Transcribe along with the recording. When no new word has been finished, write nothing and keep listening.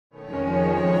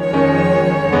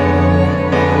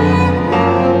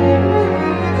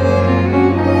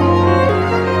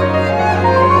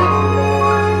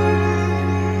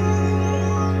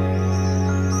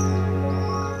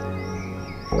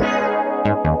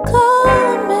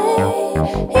Call me,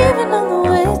 even on the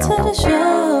way to the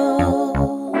show.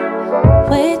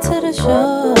 Way to the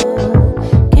show.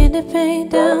 Candy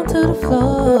paint down to the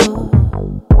floor.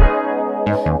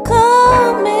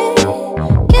 Call me,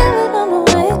 give it on the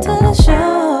way to the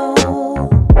show.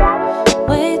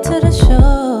 Way to the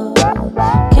show.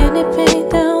 Candy paint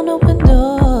down, open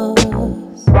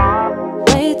doors.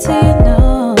 Wait till you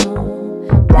know.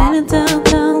 Painting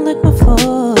downtown, lick my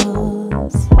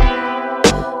force.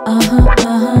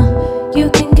 You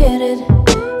can get it.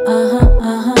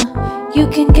 You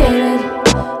can get it.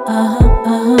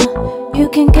 You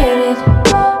can get it.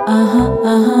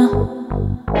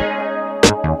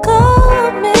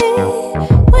 Call me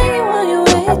when you on your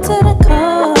way to the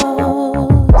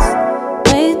coast.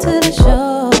 Way to the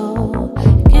show.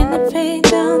 Candy paint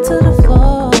down to the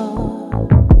floor.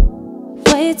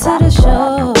 Way to the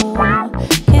show.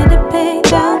 Candy paint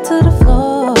down to the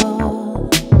floor.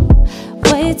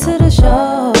 Way to the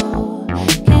show.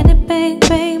 Candy paint,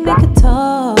 bang, make it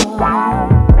talk.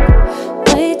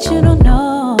 Wait, you don't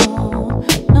know.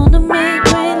 Know to make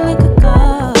rain like a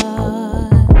god.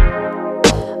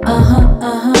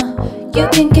 You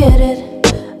can get it.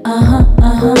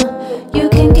 You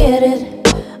can get it.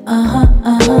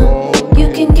 You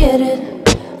can get it.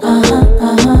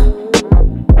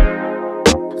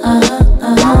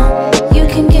 You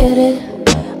can get it.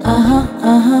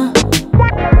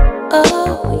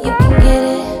 Oh, you can get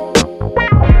it.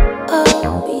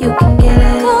 Oh, you can get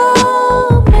it.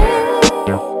 Call me,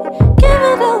 give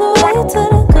it all the way to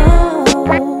the goal.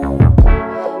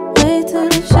 Way to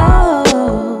the show.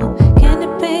 Candy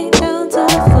paint down to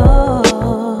the floor.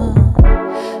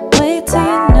 Wait till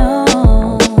you know.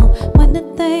 When the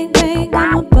thing bang on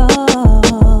my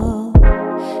ball.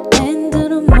 Then do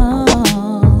the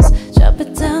most. Drop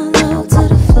it down low to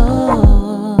the floor.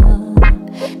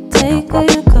 Take all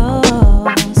your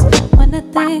calls. When the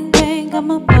thing bang on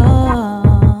my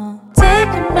ball. Take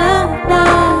him out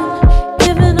now.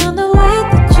 Giving on the weight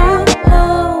that you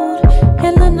hold.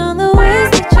 Healing on the ways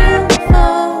that you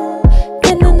fall.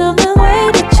 Getting on the way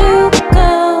that you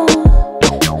go.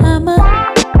 I'ma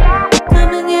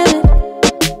come and get it.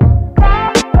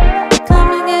 Come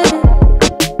and get it.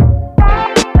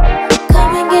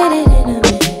 Come and get it in a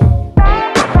minute.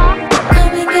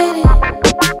 Come and get it.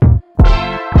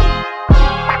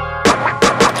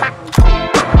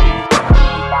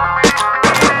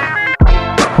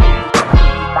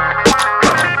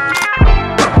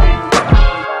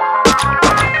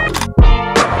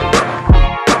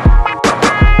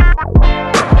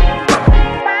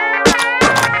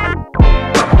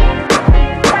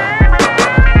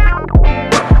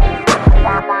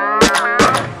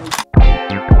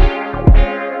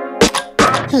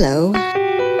 Hello.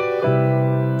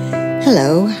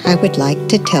 Hello, I would like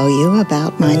to tell you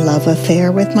about my love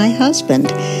affair with my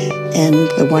husband and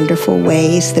the wonderful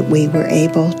ways that we were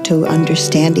able to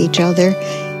understand each other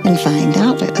and find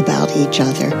out about each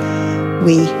other.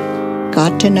 We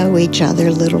got to know each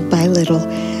other little by little,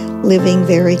 living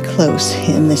very close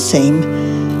in the same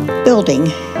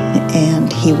building,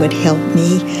 and he would help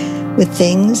me with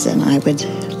things, and I would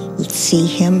see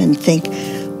him and think,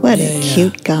 what a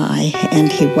cute guy,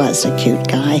 and he was a cute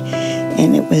guy,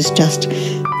 and it was just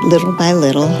little by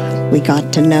little we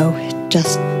got to know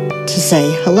just to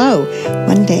say hello.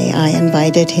 One day I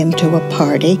invited him to a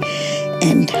party,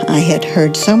 and I had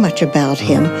heard so much about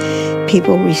him.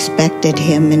 People respected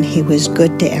him, and he was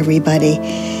good to everybody.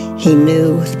 He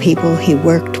knew the people he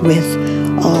worked with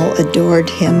all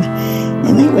adored him,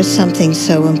 and that was something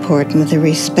so important. The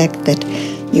respect that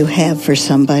you have for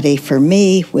somebody, for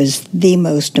me, was the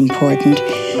most important.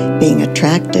 Being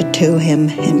attracted to him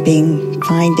and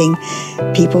finding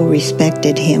people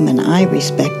respected him, and I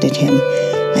respected him.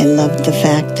 I loved the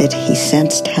fact that he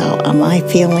sensed how my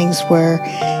feelings were,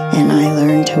 and I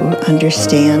learned to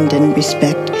understand and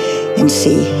respect and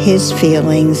see his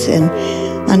feelings and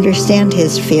understand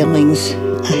his feelings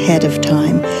ahead of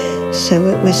time. So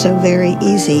it was so very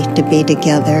easy to be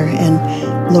together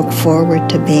and look forward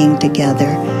to being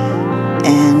together.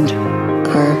 And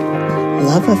our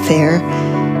love affair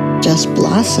just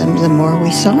blossomed the more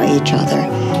we saw each other.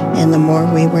 And the more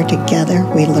we were together,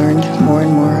 we learned more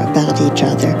and more about each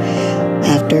other.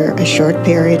 After a short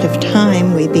period of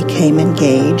time, we became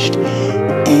engaged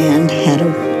and had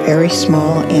a very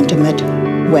small, intimate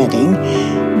wedding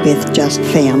with just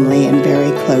family and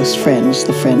very close friends,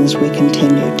 the friends we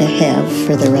continued to have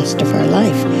for the rest of our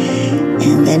life.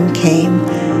 And then came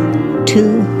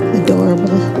two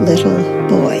adorable little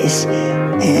boys,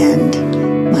 and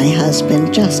my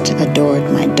husband just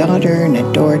adored my daughter and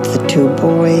adored the two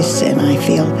boys, and I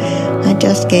feel I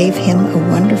just gave him a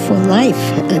wonderful life.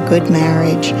 life, a good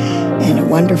marriage, and a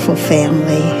wonderful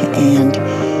family. And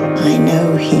I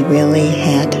know he really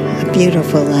had a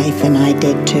beautiful life, and I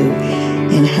did too,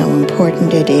 and how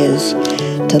important it is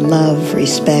to love,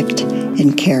 respect,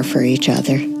 and care for each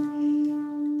other.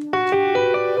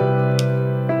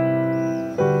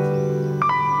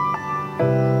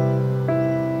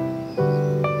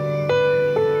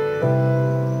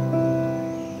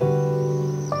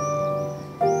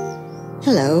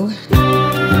 Hello.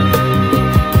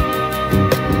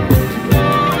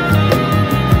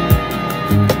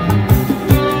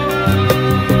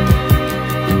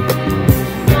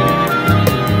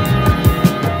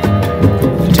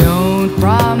 Don't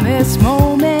promise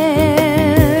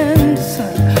moments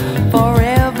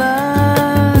forever.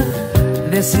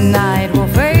 This night will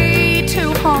fade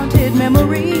to haunted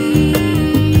memories.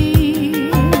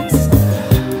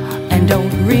 And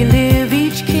don't relive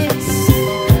each kiss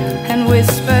and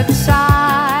whispered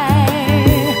sigh.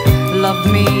 Love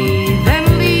me, then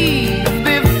leave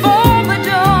before the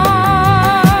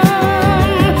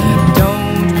dawn.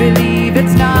 Don't believe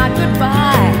it's not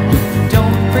goodbye.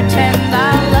 Don't pretend I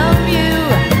love you.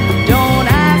 Don't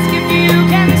ask if you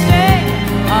can stay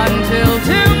until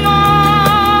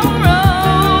tomorrow.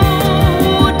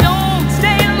 Don't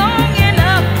stay long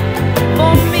enough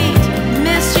for me to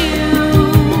miss you.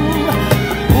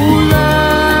 Oh,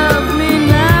 love me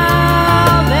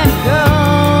now, then go.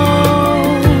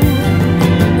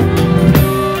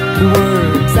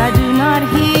 Words I do not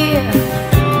hear.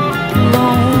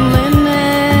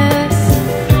 Loneliness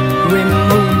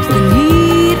removes the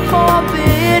need for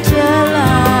bitter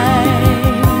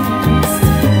lines.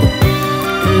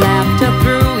 Laughter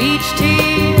through each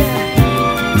tear,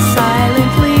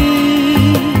 silently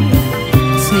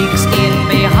sneaks in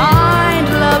behind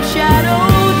love's shadow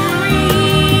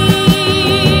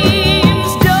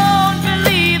dreams. Don't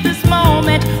believe this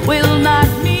moment will not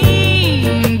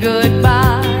mean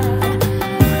goodbye.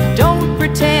 Don't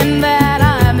pretend that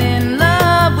I'm in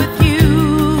love with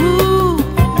you.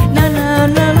 No, no,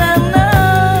 no, no, no.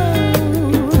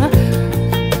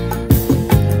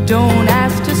 Don't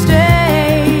ask to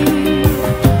stay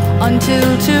until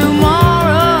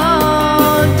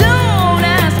tomorrow. Don't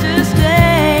ask to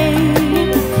stay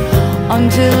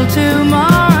until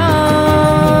tomorrow.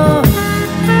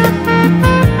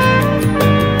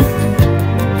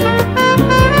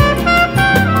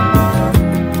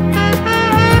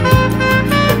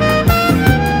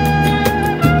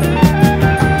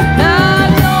 Now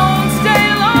don't stay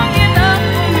long enough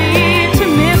for me to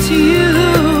miss you.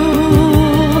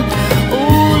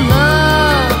 Oh,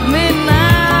 love me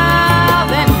now,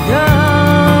 then go.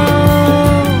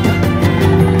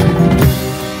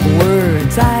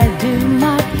 Words I do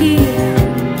not hear.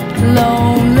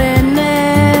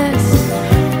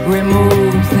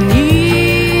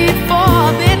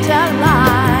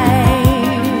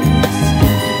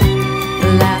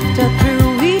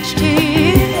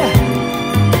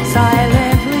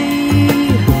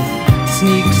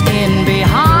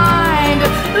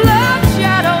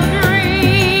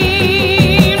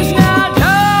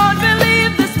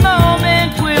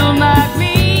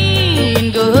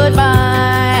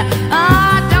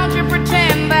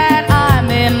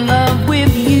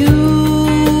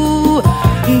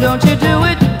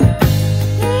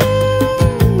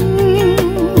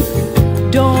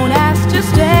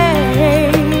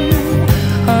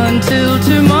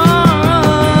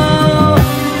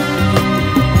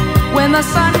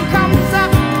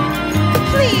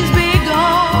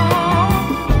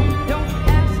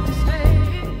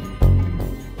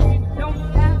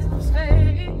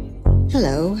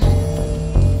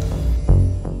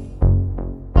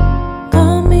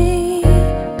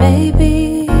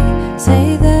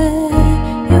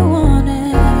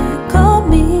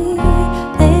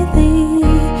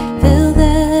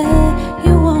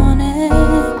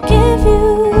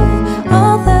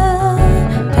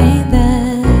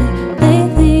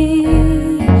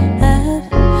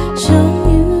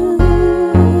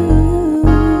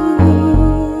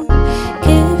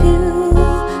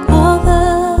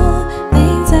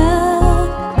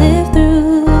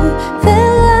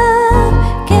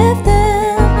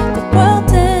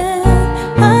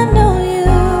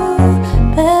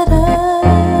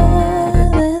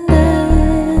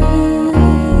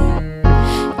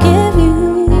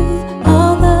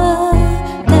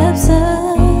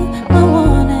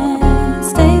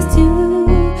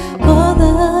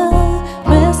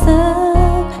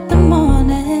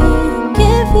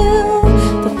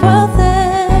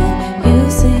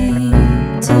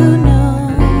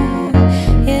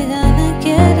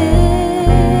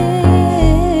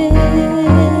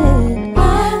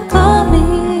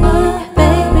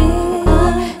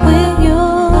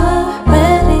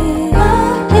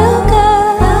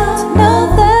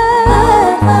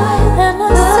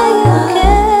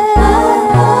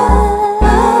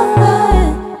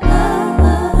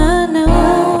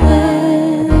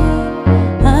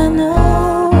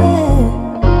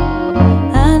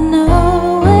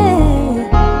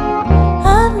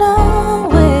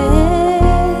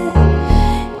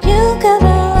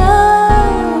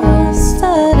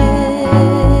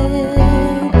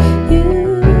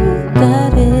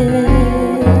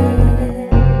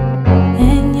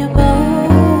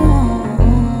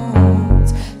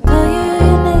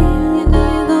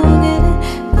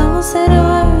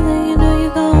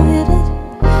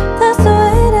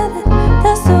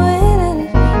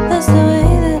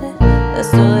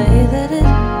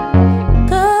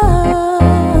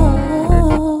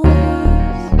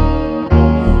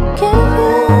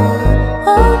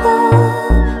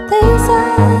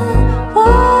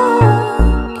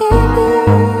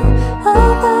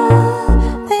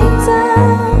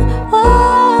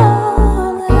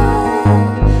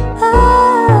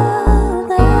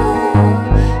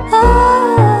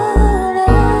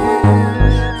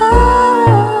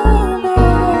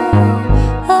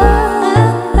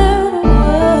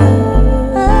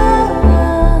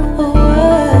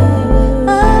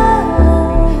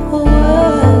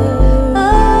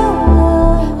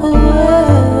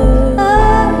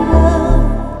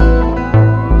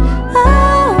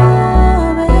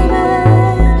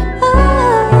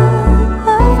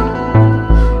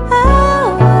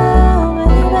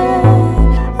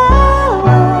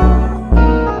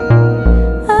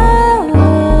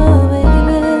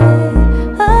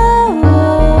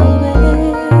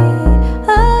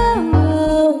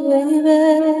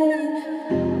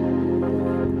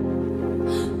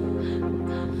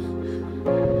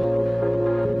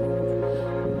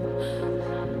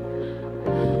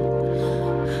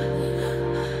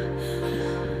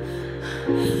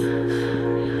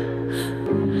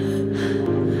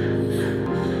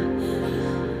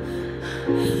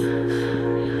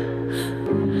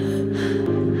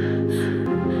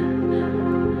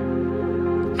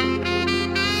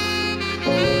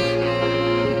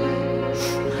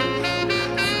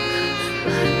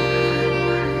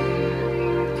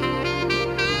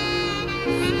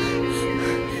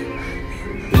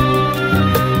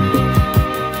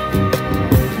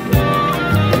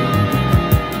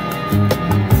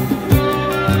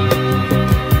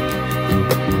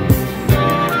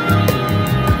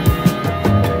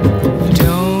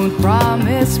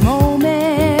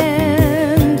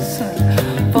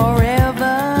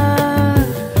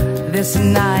 This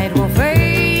night will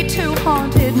fade to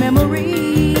haunted memories,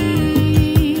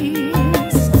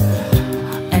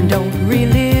 and don't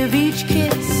relive each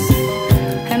kiss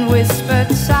and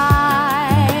whispered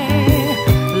sigh.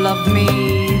 Love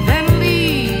me